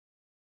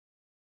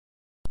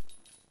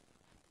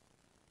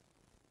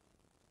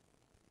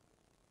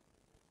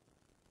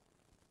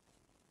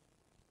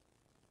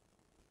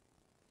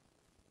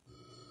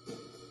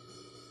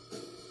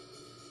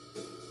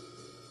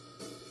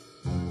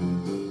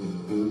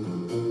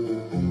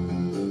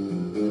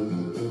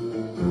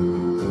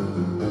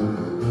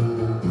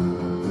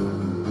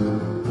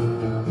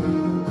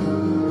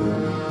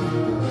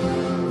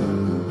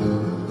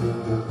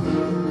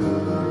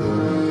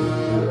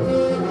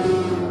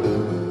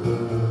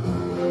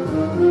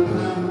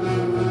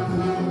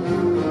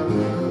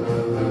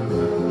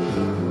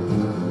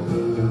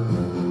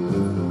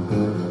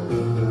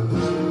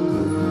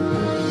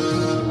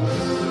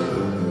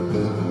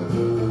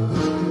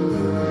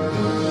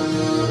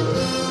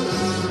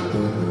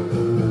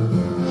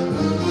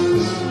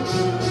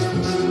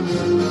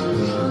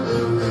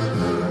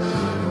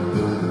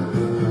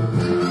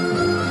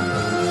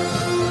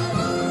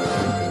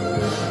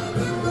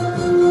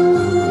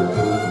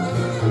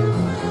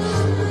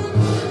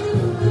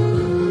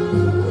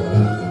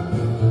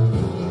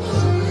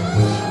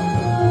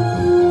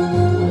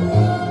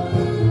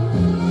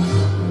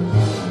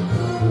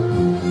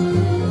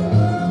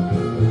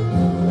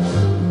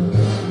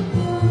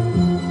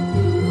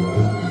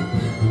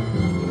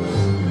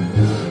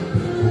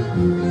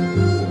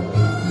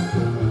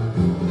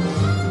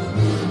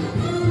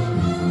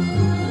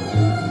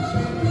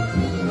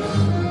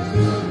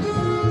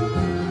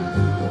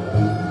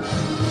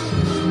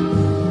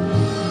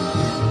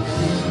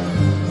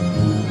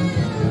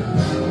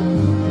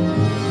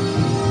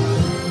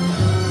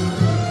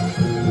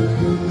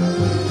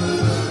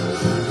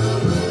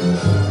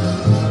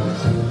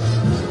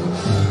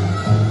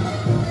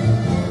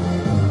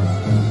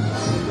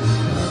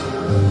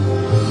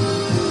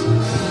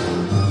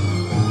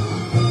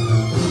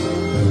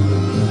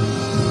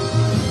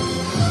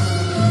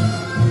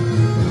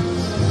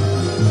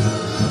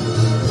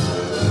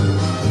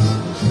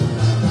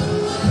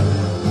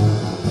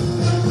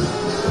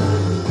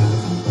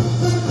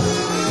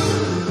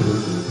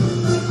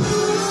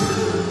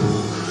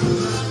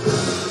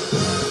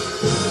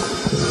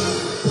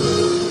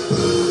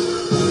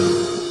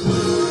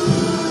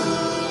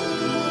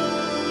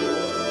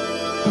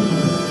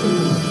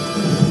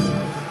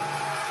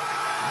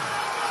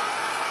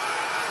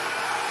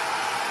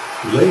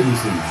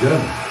Ladies and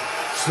gentlemen,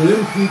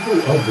 slim people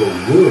of the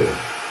world,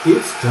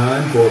 it's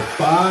time for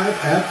 5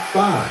 at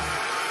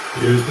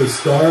 5. Here's the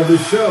star of the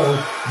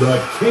show, the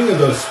king of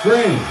the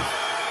spring,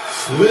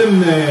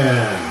 Slim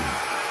Man.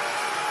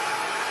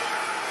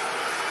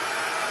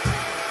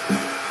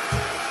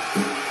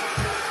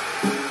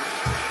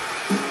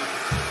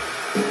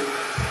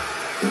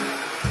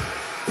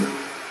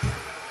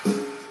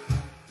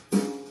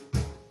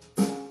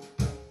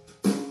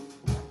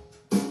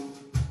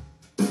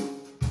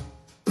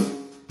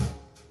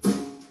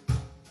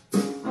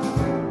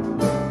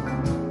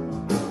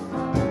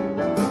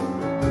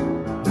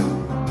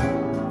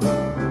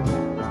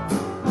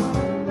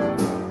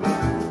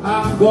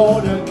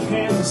 Going to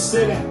Kansas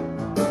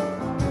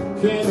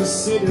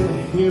City,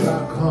 here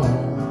I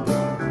come.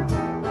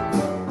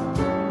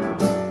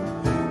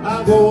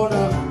 I'm going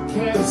to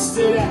Kansas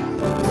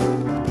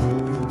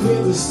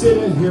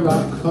City, here I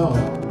come.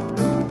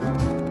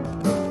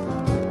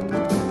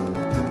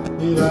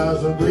 There's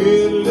some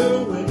great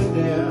little women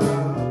there,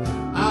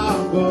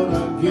 I'm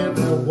gonna get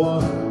me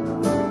one.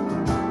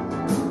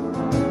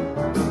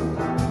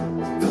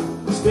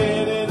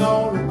 Standing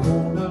on the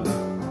corner,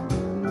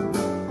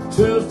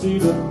 12th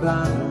Street and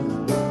Vine.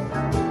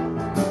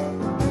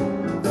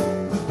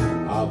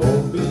 I've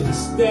been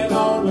standing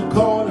on the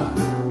corner,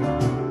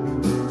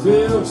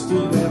 12th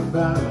Street and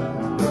Vine.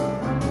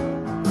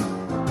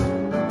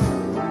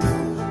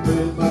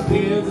 With my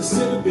Kansas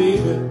City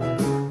baby,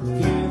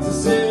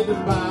 Kansas City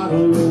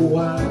bottle of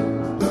wine.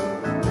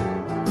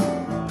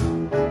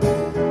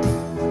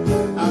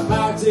 I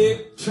might take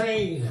a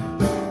train,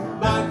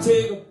 might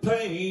take a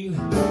plane,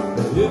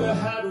 but if I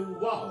had to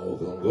walk,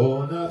 I'm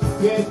gonna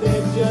get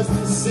there just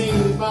the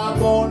same. I'm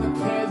going to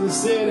Kansas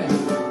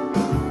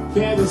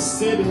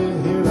City,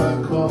 here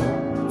I come.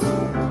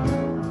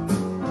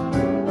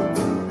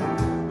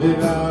 They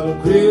got a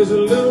crazy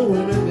little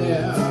women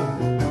there,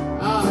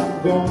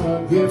 I'm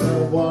gonna give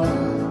her one.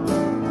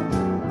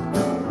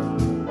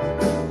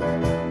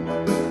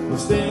 I'm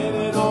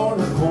standing on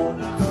the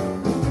corner,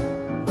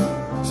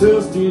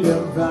 12th Street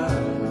and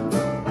Vine.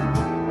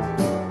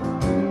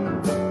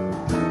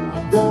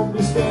 I'm gonna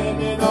be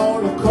standing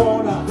on the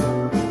corner,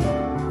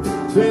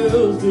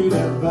 12th Street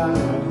and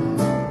Vine.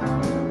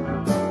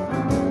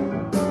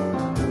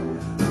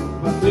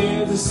 My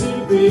Kansas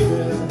City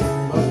baby,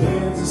 my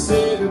Kansas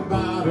City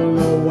bottle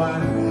of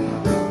wine.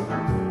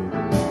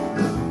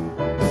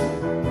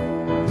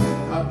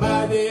 I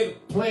might take a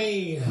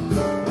plane, I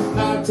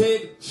might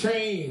take a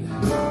train,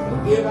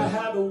 but if I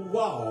have to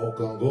walk,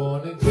 I'm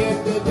gonna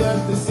get there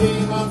just the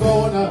same. I'm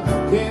going to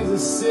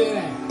Kansas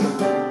City,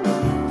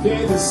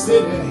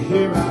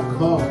 here I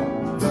come.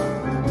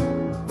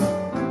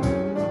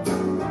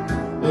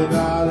 They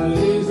got a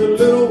lazy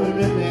little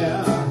women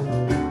there,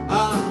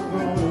 I'm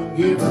gonna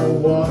give her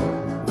one.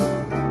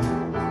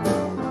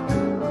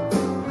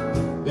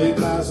 They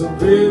got some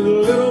crazy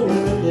little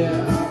women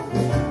there,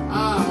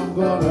 I'm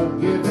gonna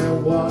give her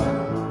one.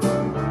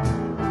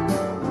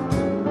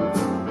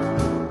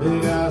 They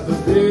got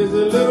some crazy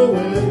little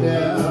women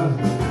there,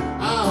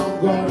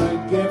 I'm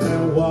gonna give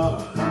her one.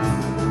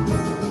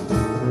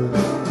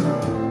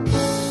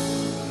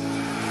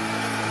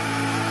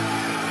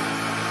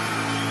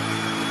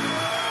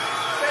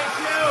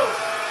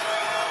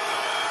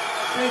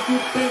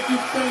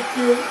 Thank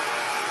you.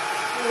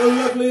 What a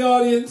lovely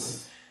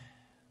audience.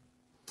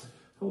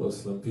 Hello,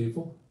 slim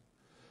people.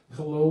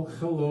 Hello,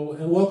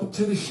 and welcome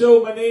to the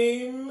show. My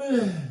name,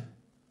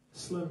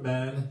 Slim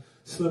Man,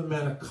 Slim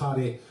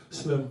Manicotti,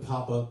 Slim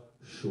Papa,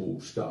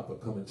 Showstopper,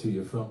 coming to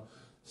you from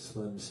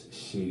Slim's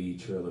Shady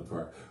Trailer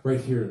Park,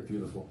 right here in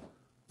beautiful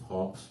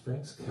Palm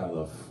Springs,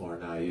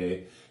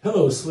 California.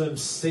 Hello,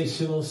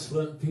 Slim-sational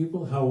Slim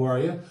people. How are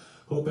you?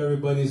 Hope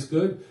everybody's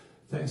good.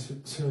 Thanks for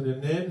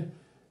tuning in.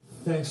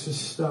 Thanks for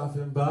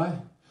stopping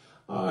by.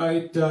 All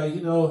right, I'm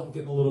getting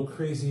a little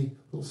crazy,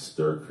 a little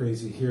stir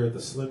crazy here at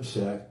the Slim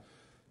Shack,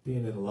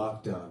 being in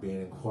lockdown, being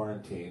in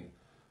quarantine.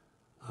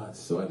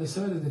 So I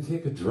decided to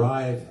take a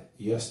drive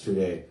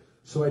yesterday.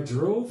 So I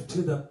drove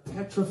to the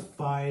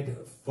Petrified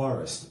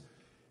Forest.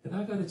 And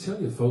I got to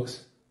tell you,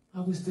 folks,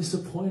 I was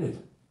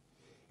disappointed.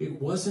 It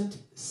wasn't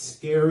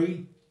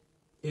scary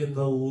in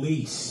the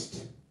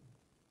least.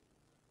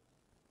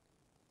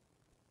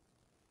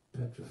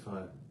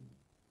 Petrified.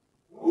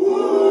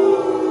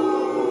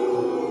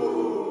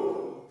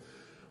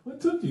 What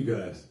took you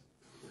guys?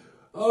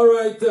 All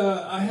right,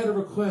 I had a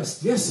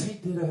request. Yes, I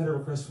did. I had a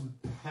request from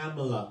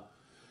Pamela.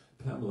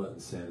 Pamela in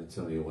San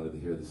Antonio wanted to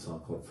hear the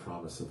song called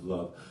Promise of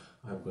Love.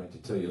 I'm going to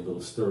tell you a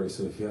little story,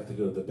 so if you have to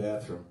go to the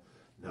bathroom,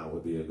 now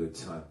would be a good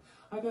time.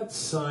 I got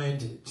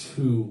signed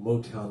to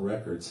Motown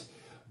Records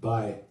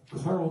by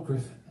Carl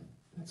Griffin.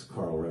 That's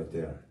Carl right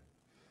there.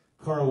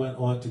 Carl went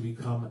on to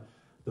become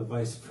the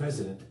vice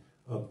president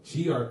of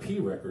GRP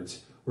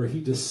Records, where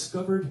he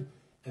discovered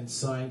and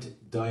signed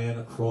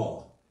Diana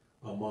Krall,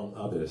 among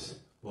others.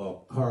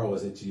 While Carl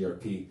was at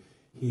GRP,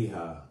 he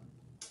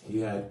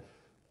had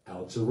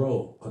Al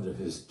Jarreau under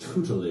his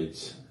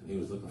tutelage, and he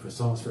was looking for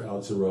songs for Al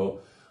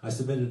Jarreau. I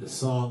submitted a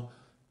song.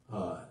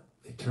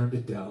 It turned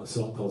it down, a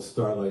song called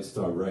Starlight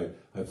Star Bright.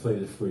 I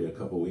played it for you a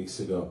couple weeks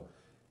ago.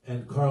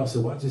 And Carl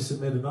said, why don't you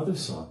submit another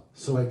song?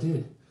 So I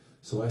did.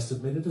 So I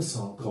submitted a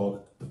song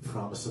called The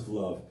Promise of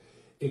Love.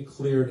 It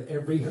cleared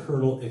every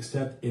hurdle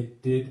except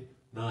it did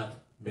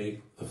not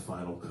make the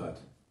final cut.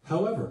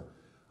 However,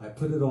 I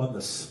put it on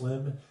the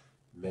Slim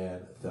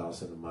Man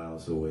 1,000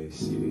 Miles Away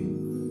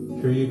CD.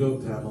 Here you go,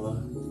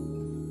 Pamela.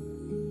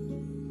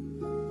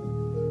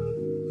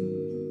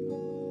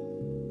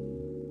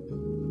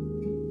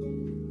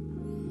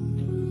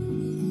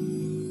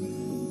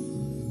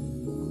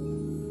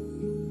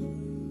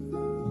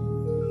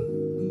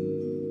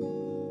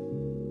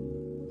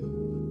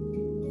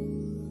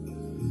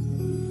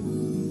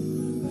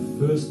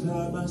 First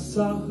time I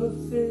saw her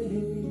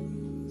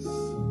face,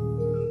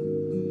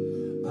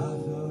 I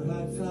thought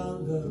I'd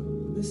found the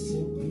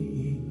missing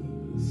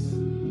piece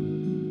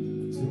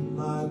to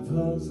my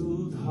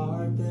puzzled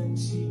heart, then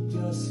she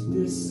just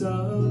disappeared.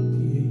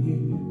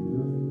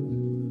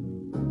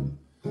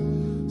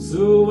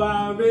 So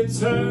I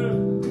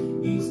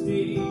returned each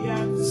day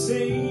at the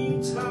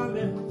same time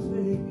and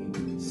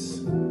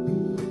place,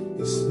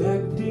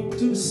 expecting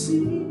to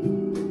see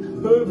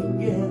her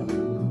again.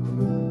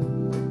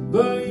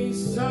 But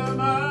each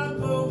time I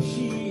go,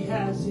 she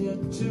has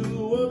yet to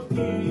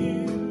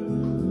appear.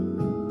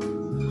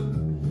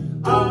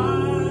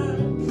 I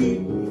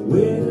keep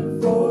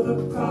waiting for the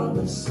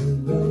promise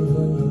of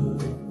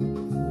love,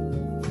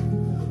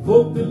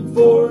 hoping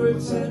for a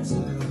chance at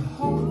a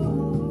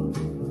heart.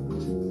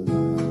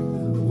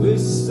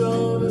 Wish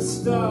on a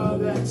star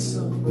that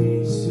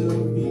someday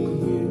she'll be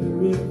here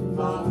in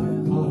my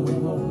arms.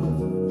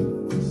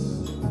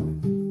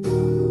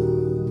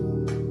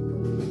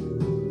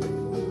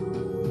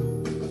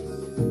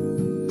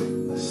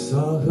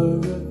 Saw her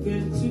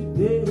again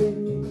today,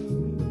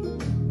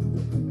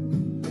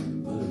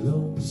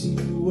 alone she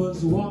was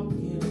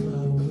walking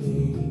my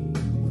way,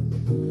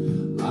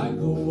 like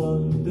a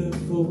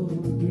wonderful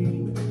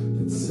dream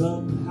that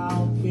somehow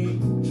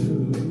came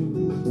true.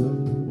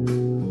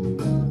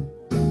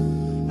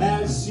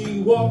 As she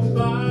walked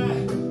by,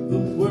 the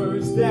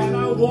words that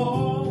I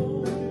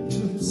wanted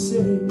to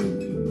say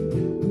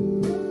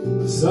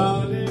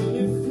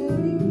suddenly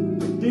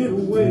faded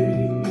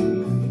away.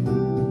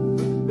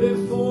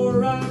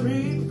 Before I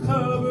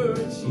recovered,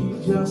 she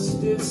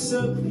just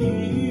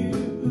disappeared.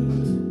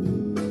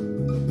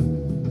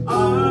 I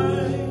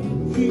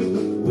keep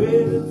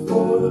waiting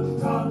for the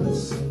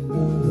promise of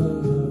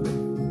love,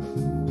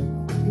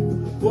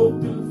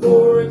 hoping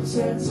for a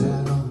chance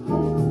at a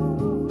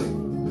heart.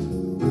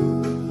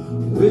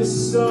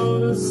 Wish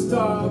on a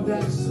star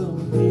that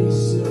someday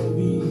she'll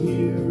be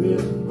here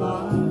in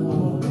my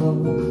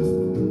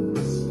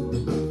arms.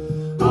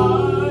 I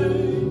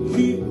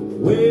keep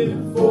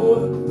waiting for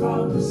the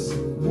promise of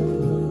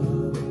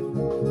love,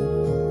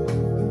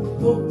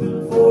 hoping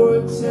for a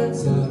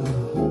chance at a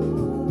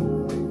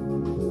heart.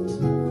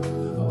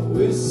 I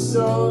wish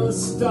on a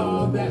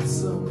star that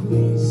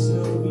someday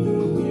she'll be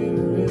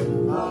here in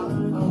my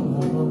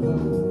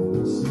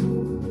arms.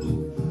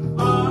 I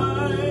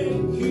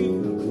keep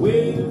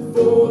waiting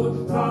for the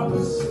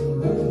promise of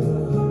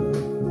love,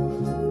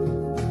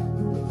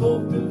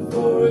 hoping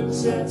for a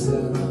chance at a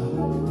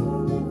heart.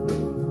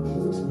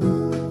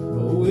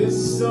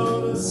 Wish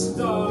on a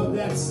star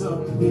that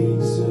someday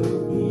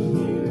she'll be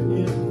here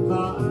in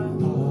my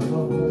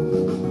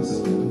arms.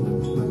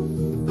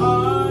 I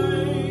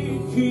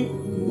keep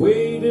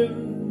waiting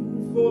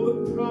for the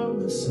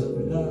promise of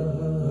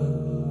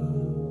love,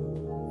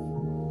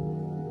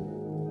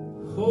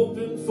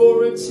 hoping for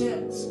a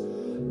chance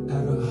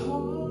at a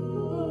heart.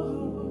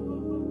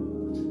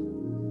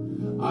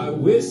 I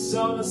wish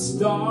on a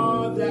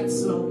star that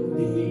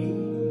someday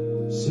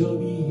she'll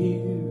be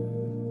here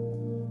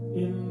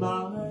in my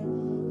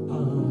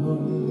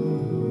arms.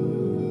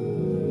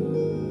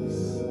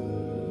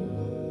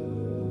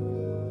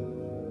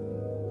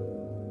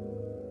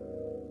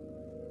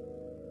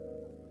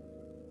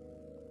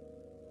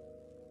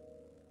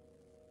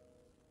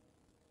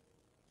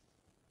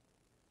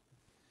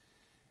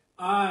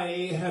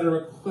 I had a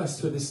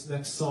request for this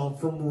next song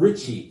from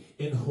Richie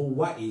in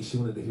Hawaii. She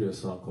wanted to hear a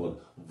song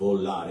called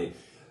Volare.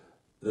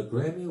 The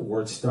Grammy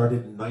Awards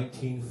started in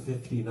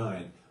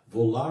 1959.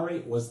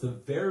 Volare was the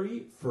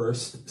very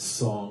first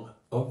song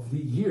of the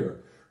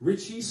year.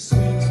 Richie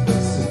Sweet,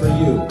 this is for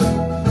you.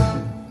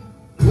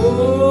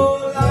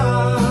 Volare,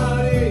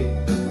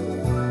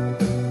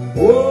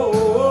 oh,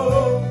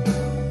 oh,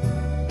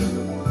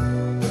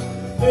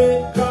 e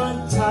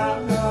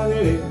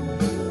cantare,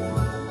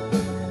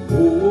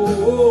 oh,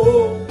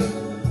 oh,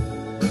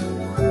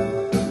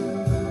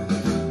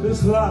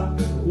 let's fly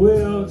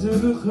way up to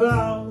the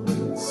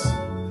clouds,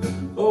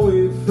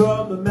 away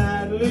from the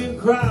maddening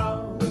crowd.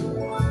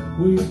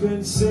 We've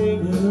been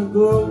singing the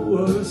glow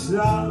of a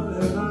star,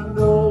 and I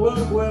know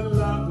what when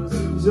lovers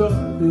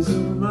enjoy peace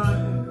of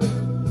mind.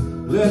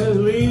 Let us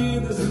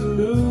leave this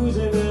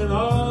illusion and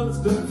all this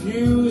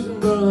confusion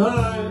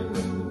behind.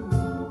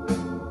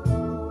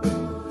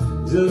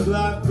 Just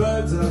like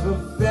birds of a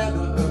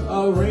feather,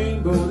 a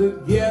rainbow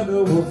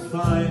together we'll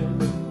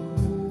find.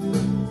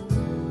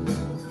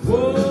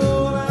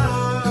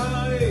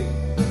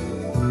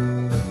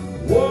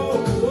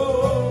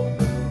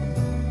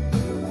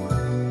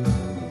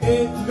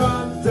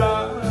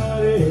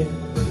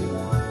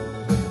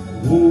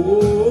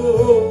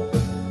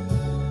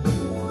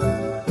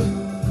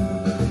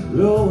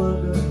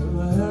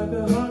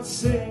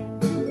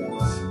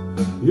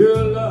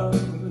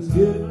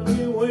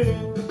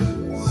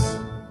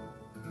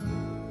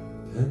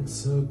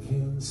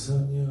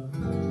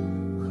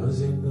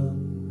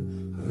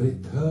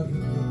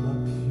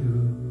 ritorna più.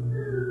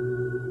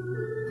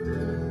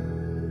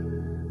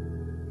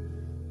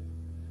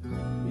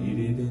 Mi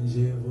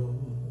dipingevo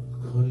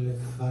con le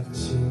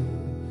facce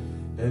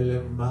e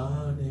le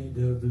mani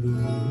del blu.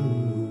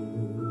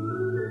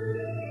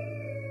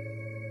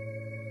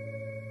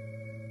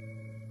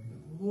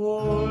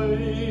 Poi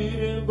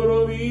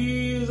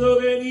d'improvviso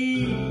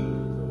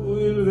venivo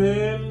il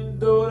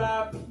vento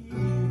rapido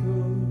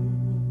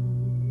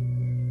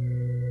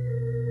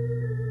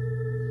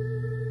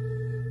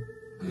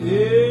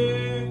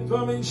e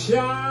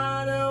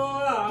cominciare a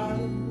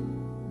volare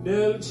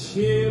nel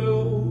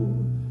cielo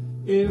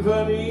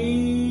infinito.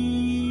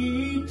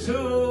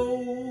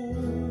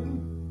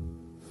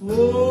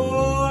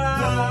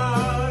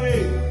 Volare,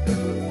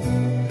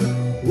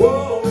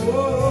 oh,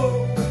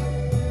 oh,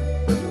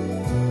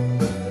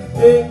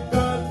 e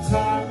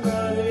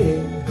cantare,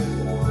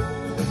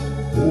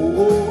 oh,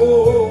 oh,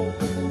 oh,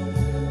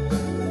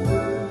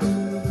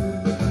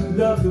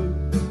 da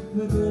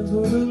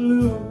dentro del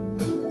blu,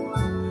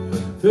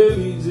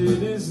 felice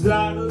di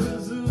stare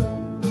lassù,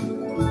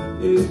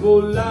 e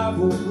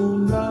volavo,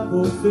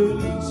 volavo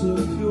felice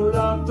più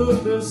l'alto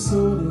del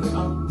sole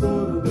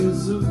ancora di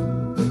su.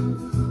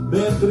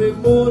 Mentre il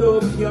muro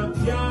pian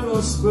piano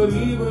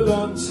spariva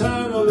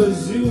lontano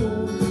laggiù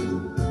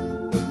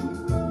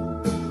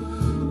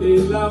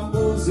e la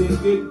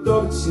musica è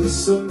dolce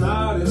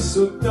suonare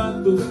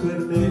soltanto per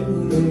me.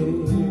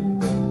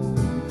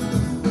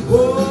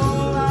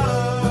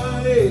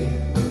 Volare,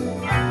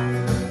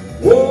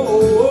 oh,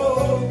 oh,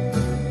 oh,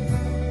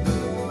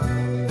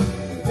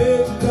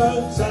 e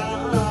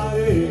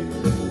cantare,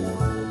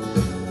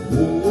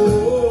 oh, oh, oh.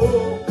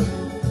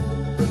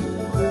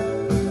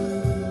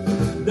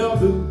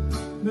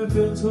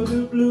 Dentro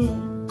del blu,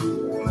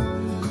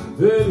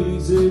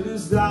 felice di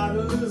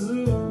stare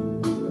lassù.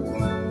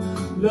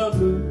 La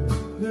blu,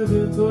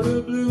 dentro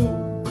del blu,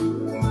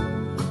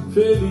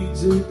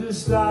 felice di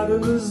stare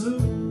lassù.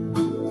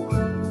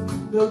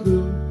 La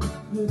blu,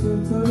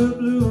 dentro del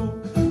blu.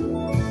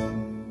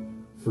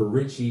 For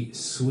Richie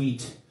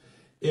Sweet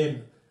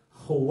in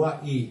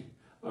Hawaii.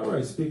 All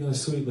right, speaking of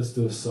sweet, let's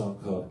do a song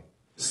called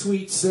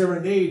Sweet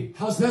Serenade.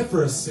 How's that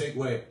for a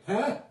segue,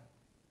 huh?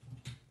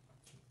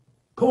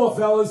 Come on,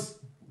 fellas.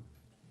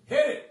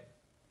 Hit it.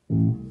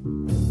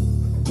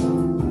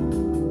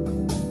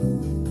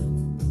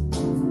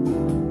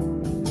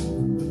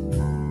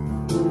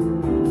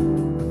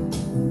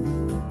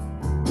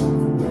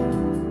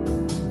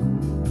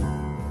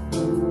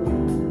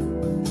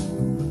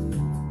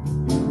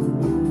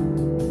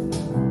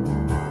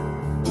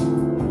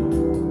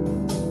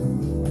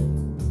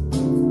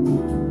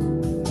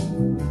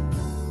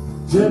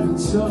 Every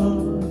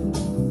time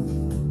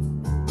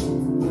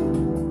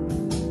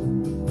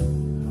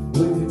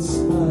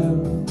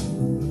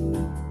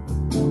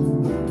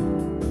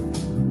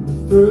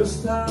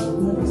first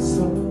time I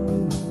saw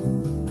you,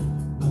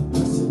 I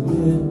must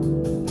admit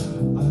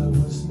I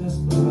was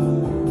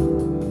mesmerized.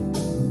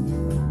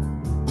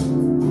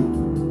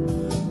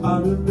 I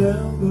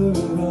remember it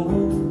all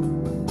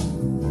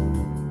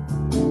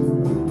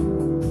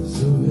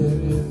so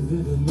very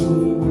vividly.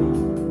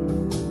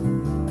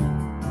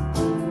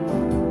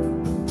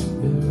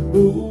 Every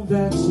move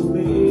that you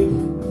made,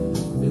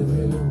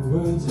 every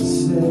word you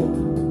said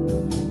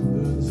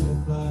burns in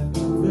my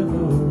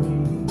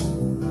memory.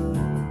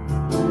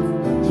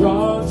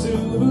 Drawn to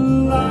the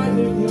light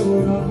in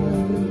your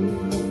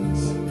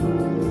eyes,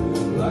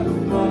 like a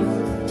moth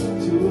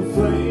to a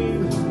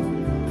flame.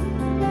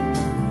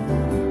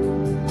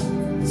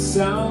 The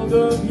sound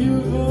of your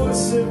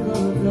voice in the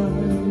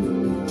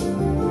night,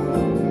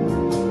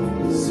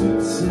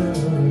 sweet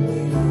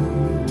Serenade,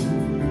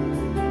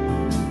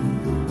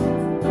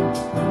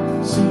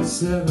 sweet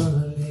Serenade.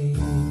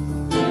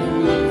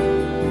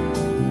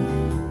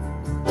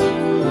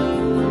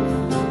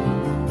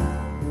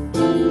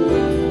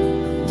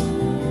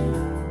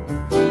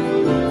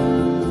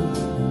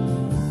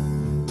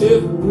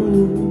 Every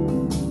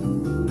room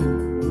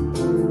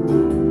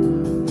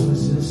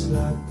was just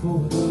like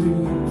poetry.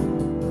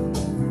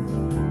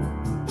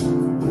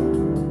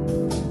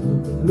 But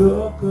the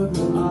look of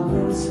your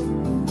eyes,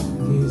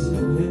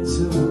 gazing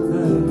into the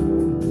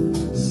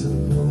night, so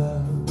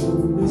full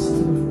of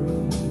mystery.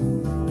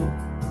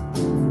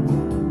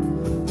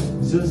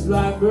 Just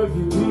like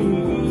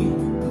Mercury,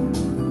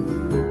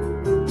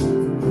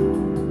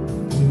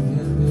 you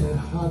can be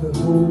hard to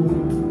hold.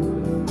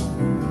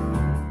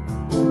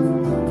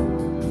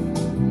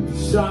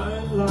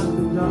 Shine like a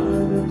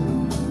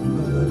diamond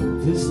of a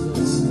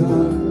distant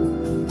star,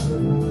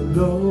 more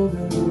love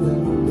and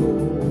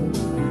gold.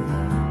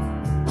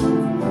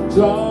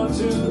 Drawn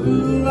to the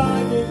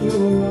light in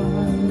your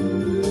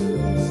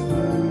eyes,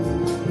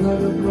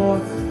 like a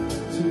moth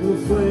to a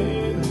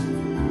flame.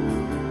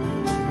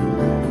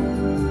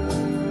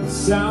 The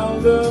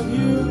sound of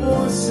your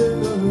voice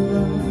in the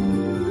night,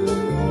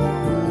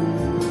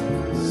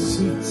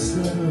 sweet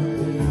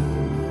Serenade.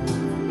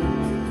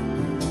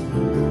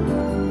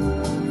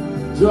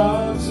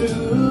 Drawn to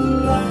the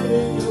light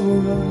in your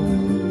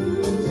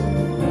eyes,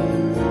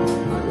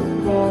 like a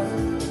moth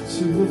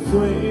to a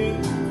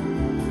flame.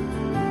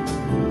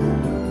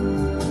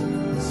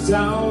 The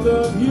sound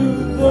of your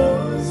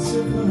voice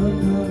in my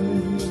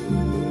mind,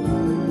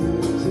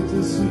 such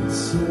a sweet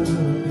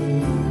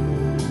serenade.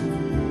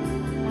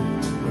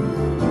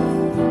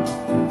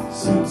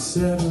 Sweet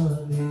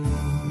serenade.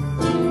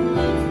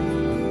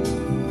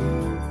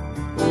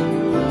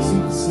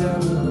 Sweet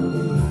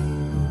serenade.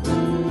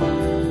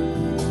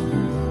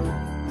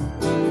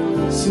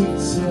 Sweet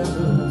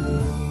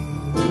serenade.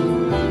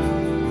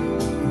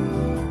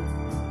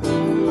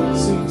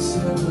 Sweet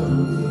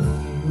serenade.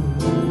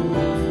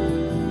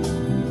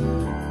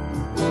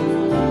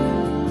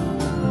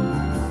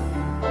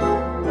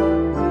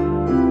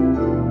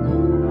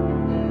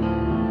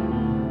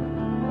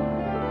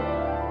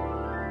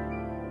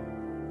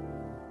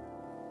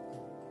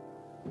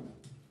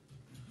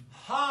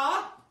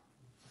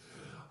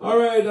 All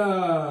right,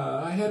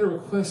 I had a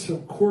request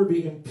from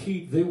Corby and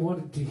Pete. They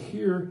wanted to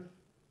hear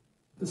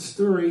the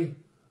story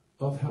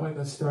of how I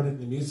got started in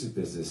the music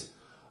business.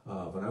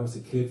 When I was a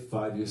kid,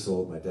 5 years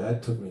old, my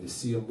dad took me to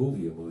see a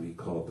movie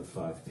called The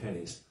Five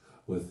Pennies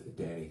with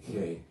Danny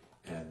Kaye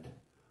and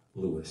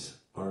Louis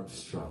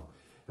Armstrong.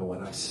 And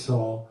when I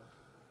saw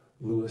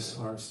Louis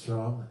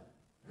Armstrong,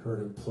 heard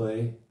him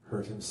play,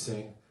 heard him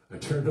sing, I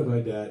turned to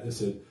my dad and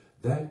said,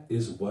 that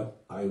is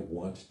what I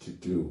want to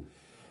do.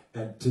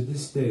 And to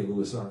this day,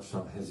 Louis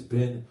Armstrong has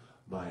been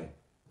my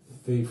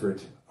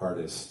favorite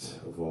artist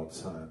of all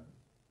time.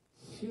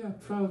 Yeah,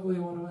 probably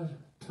one of my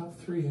top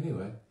 3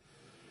 anyway.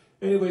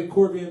 Anyway,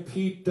 Corby and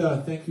Pete,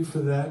 thank you for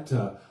that.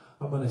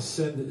 I'm going to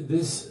send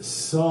this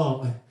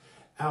song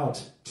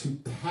out to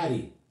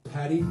Patty.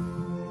 Patty,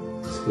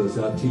 this goes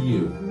out to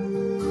you.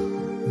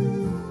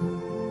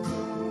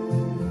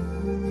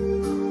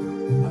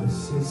 I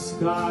see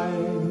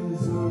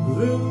skies of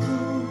blue,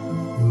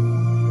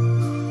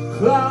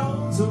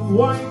 clouds of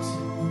white,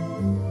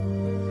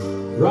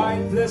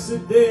 bright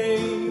blessed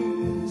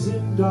days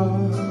and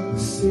dark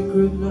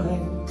sacred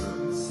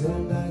nights,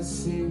 and I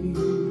say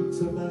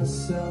to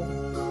myself,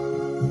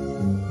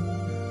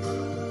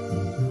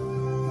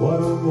 what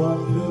a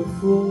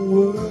wonderful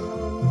world.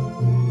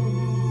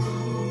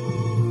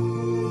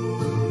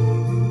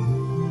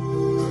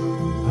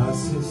 I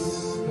see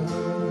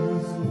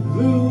skies of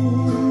blue,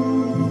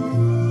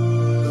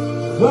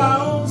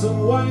 clouds of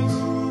white,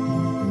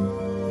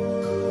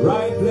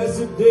 bright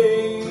blessed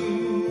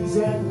days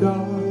and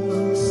dark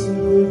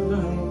sacred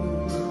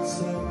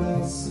nights, and I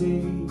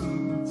say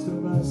to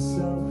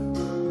myself,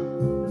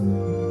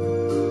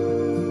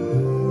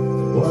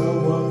 what a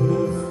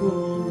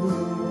wonderful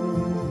world.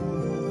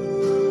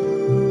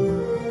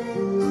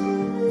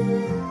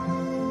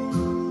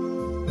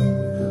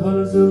 The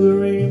colors of the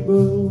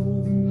rainbow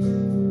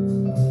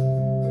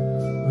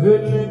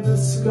written in the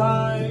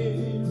sky,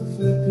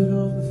 reflected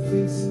on the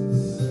faces,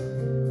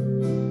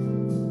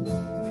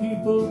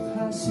 people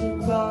passing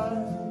by.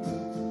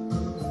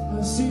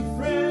 I see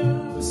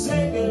friends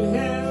shaking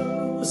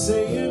hands,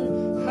 saying,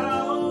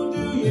 how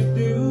do you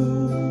do?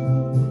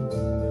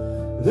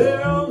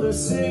 They're all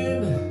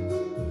saying,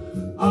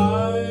 I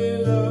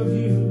love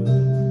you.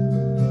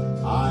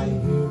 I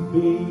hear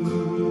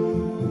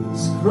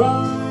babies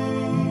cry,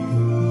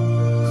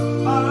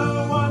 I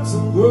watch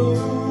them grow.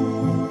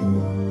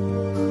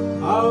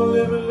 I'll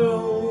never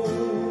know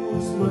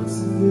as much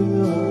as they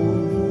know.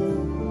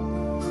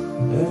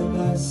 And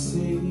I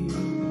say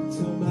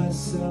to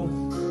myself,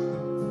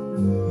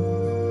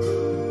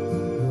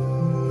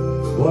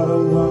 what a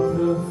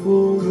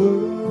wonderful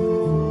world.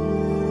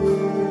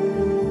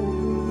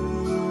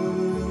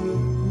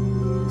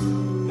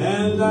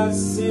 And I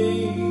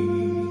say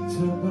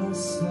to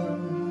myself,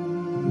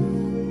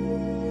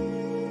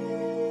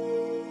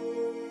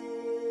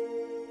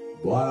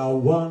 what a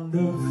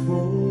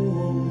wonderful world.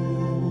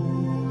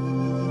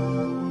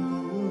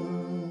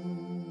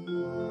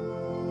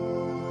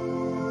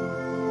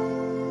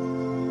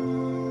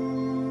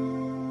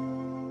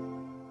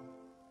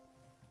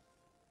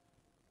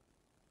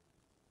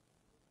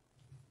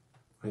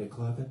 Are you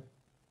clapping?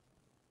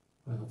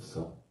 I hope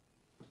so.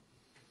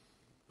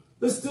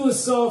 Let's do a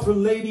song for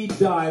Lady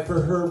Di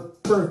for her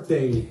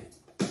birthday.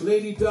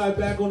 Lady Di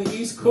back on the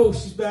East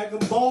Coast. She's back in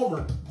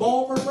Balmer,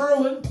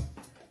 Maryland.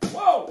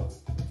 Whoa!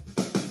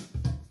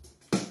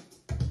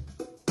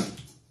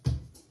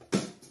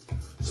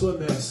 Slim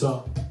Man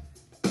song.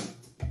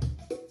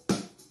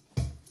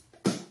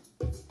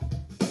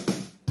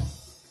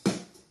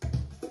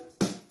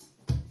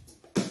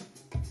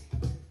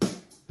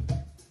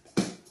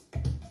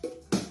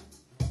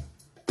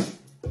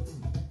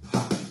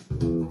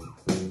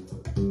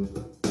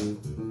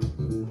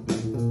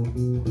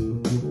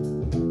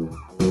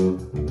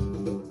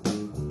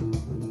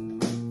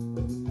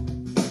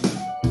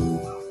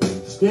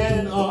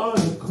 Standing on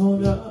the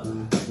corner,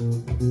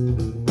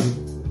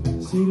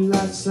 see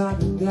lights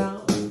shining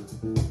down.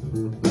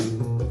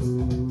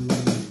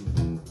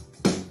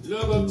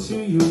 Look up to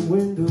your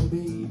window,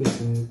 baby,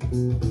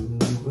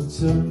 but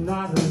turn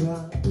not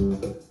around.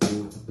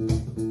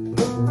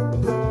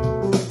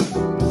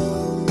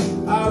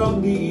 I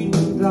don't need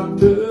no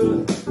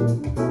doctor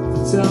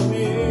to tell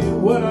me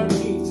what I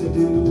need to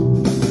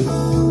do.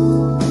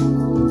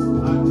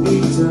 I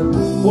need to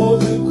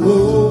hold you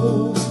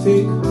close,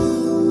 take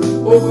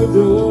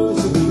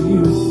overdose of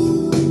you.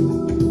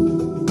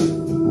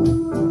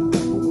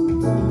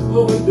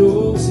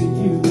 Overdose of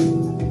you.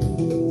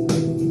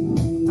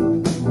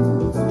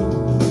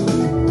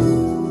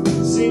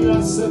 Seems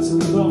like such a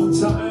long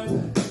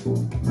time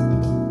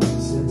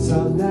since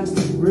our last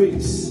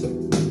embrace.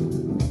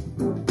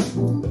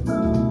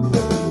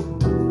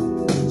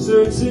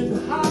 Searching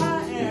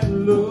high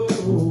and low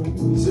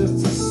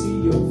just to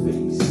see your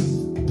face.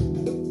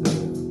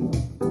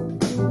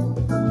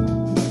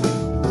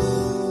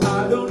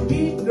 I don't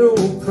need no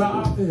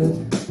prophet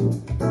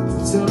to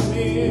tell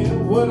me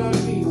what I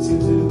need to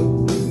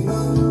do.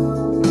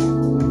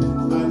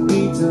 I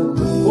need to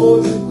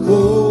hold you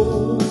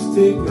close,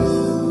 take an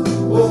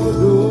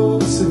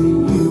overdose of you.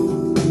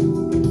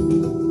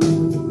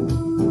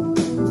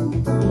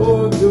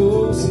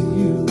 Overdose of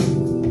you.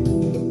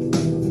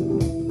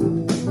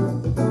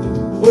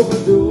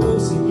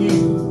 Overdose of you.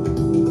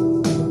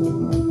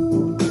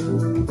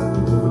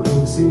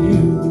 Overdose of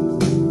you.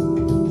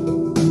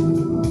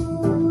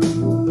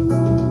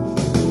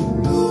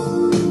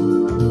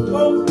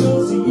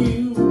 Overdose of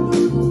you.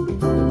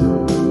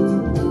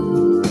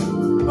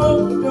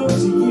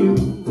 Overdose of you.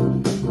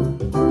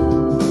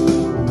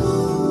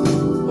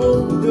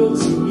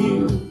 Overdose of you.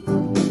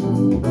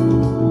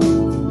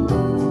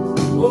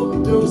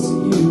 Overdose of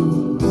you.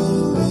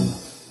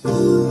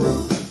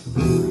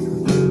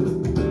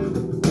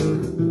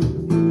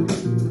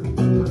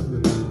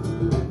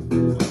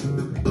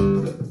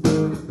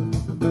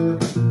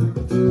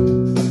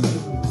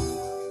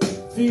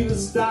 Fever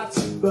starts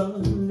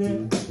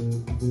burning,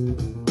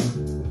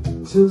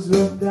 chills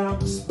run down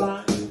the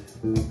spine.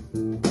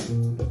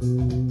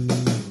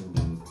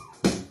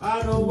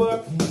 I know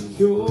what can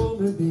cure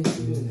me,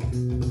 baby,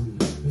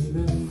 make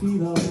me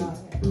feel alright.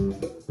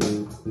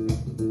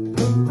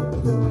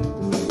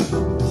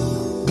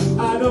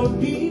 I don't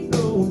need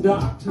no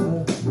doctor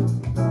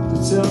to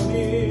tell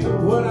me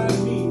what I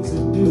need to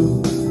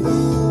do.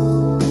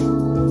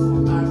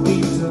 I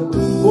need to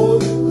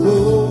hold you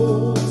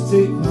close,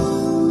 take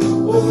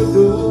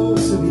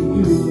overdose of you.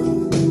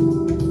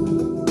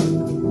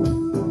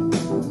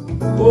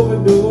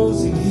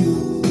 Overdose of you.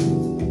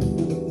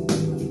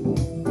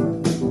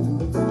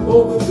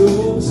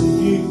 Overdose of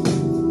you.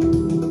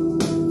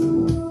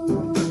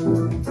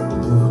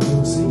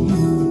 Overdose of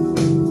you.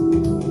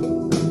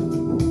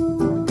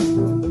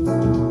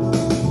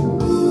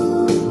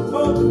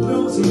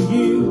 Overdose of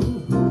you.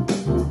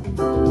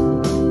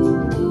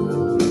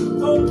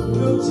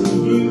 Overdose of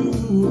you.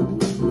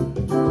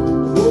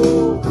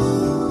 Oh.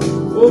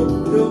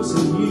 Overdose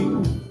of you.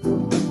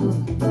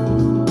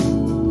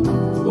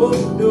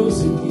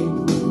 Overdose of you.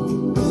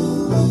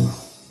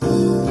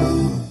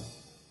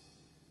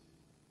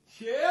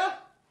 Yeah?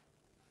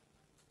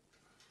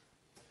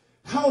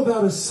 How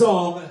about a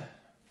song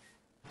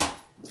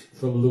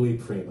from Louis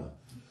Prima?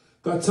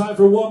 Got time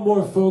for one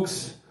more,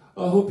 folks.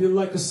 I hope you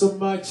like us so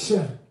much.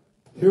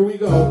 Here we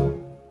go.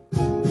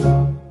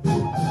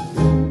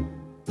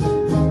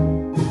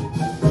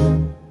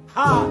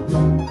 Ha!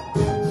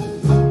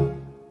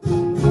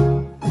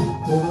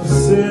 Buona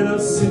Sera,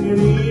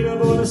 signorina,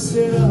 Buona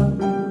Sera.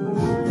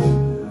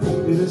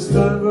 It is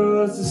time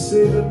for us to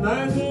say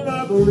goodnight, and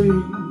I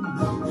believe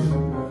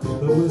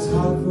though it's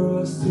hard for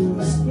us to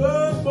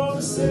whisper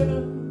Buona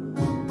Sera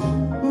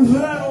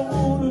without a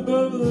moon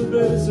above the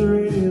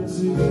Mediterranean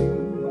Sea.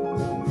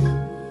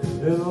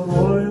 In the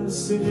morning, the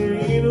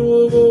signorina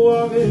will go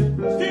walking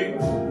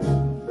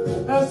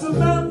as the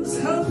mountains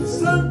have the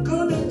sun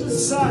come into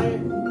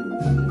sight.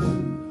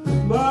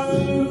 By the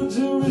little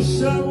jewelry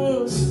shop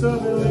will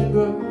stop and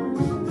linger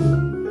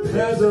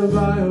as a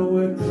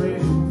violin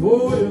ring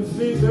for your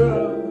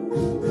finger.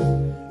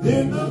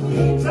 In the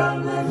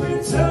meantime, let me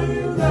tell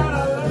you that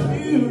I love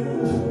you.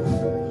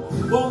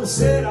 Buona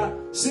Sera,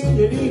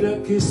 signorina,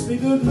 kiss me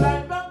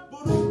goodnight.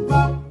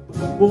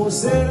 Buona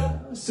Sera,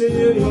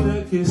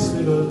 signorina, kiss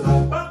me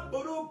goodnight.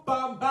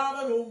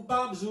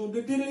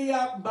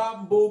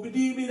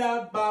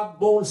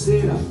 Buona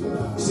Sera,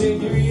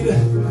 signorina,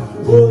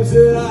 Buona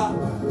Sera.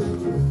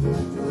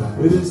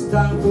 It is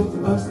time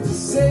for us to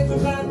say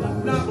goodnight to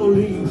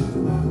Napoli.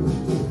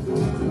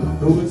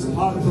 Though it's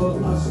hard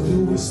for us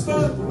to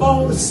whisper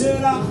Buona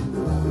Sera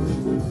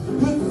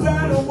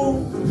without a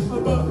moon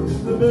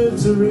above the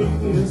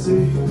Mediterranean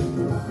Sea.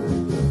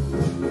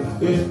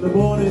 In the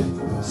morning,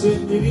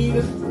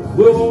 signorina,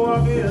 we'll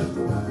walk in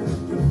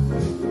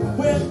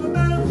when the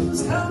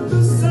mountains have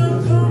the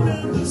sun come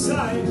into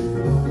sight.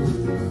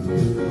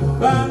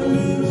 By the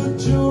little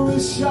jewelry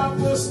shop,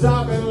 we'll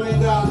stop and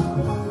linger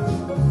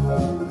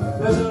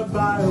as a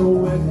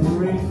violin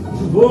ring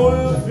for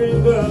your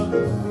finger.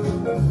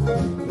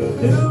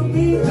 In the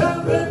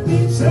meantime, let me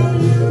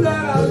tell you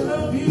that I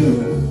love you.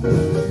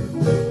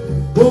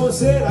 Buona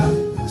Sera,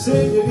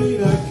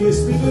 signorina,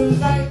 kiss me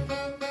goodnight.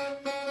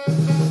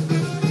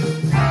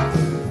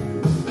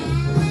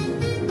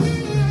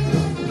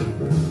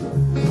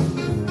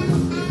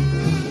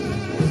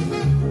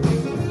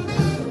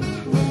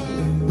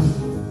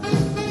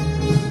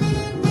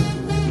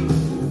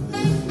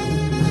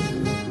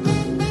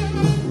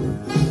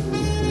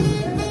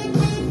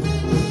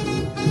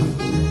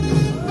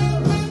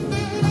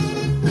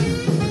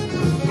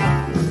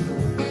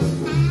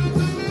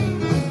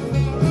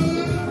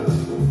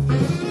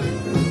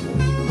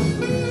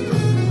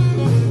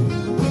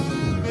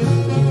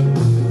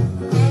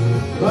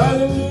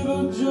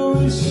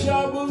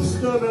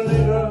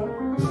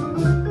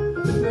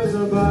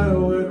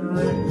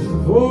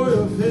 for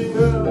your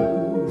finger.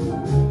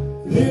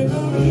 In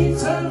the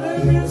meantime,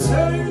 let me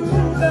tell you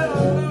that I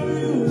love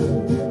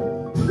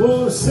you.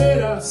 Buona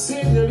Sera,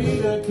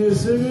 signorina,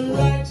 kiss me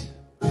goodnight.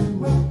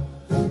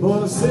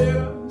 Buona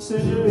Sera,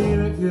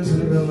 signorina, kiss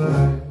me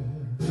goodnight.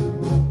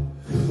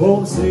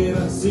 Buona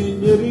Sera,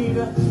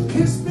 signorina,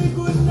 kiss me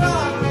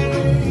goodnight.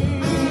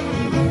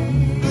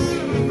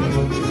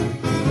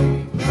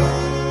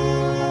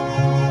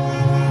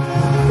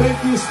 Thank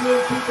you,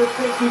 Slim people.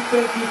 Thank you,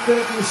 thank you,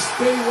 thank you.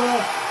 Stay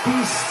well.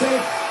 Be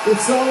safe.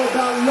 It's all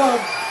about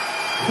love.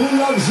 Who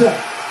loves you?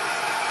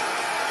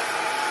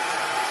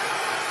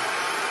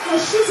 Oh,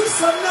 she's just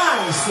so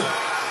nice.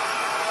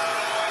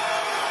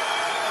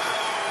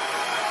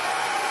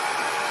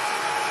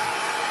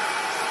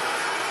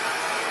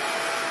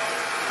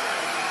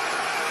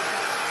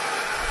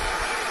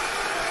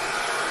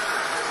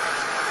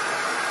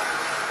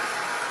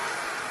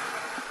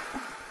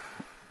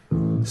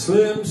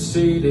 Slim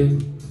shaded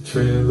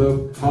trailer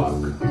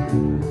park.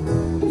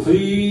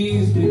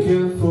 Please be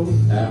careful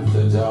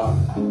after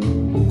dark.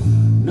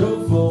 No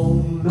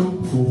phone, no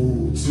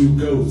pool, 2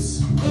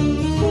 goats.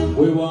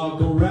 We walk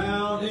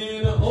around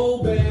in an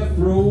old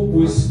bathrobe.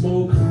 We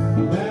smoke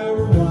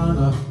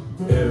marijuana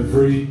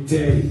every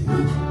day.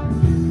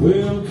 We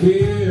don't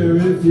care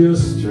if you're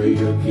straight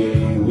or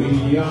gay.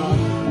 We are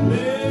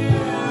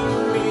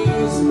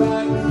enemies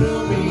by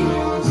no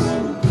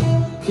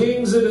means.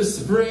 Kings of the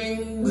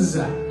Springs.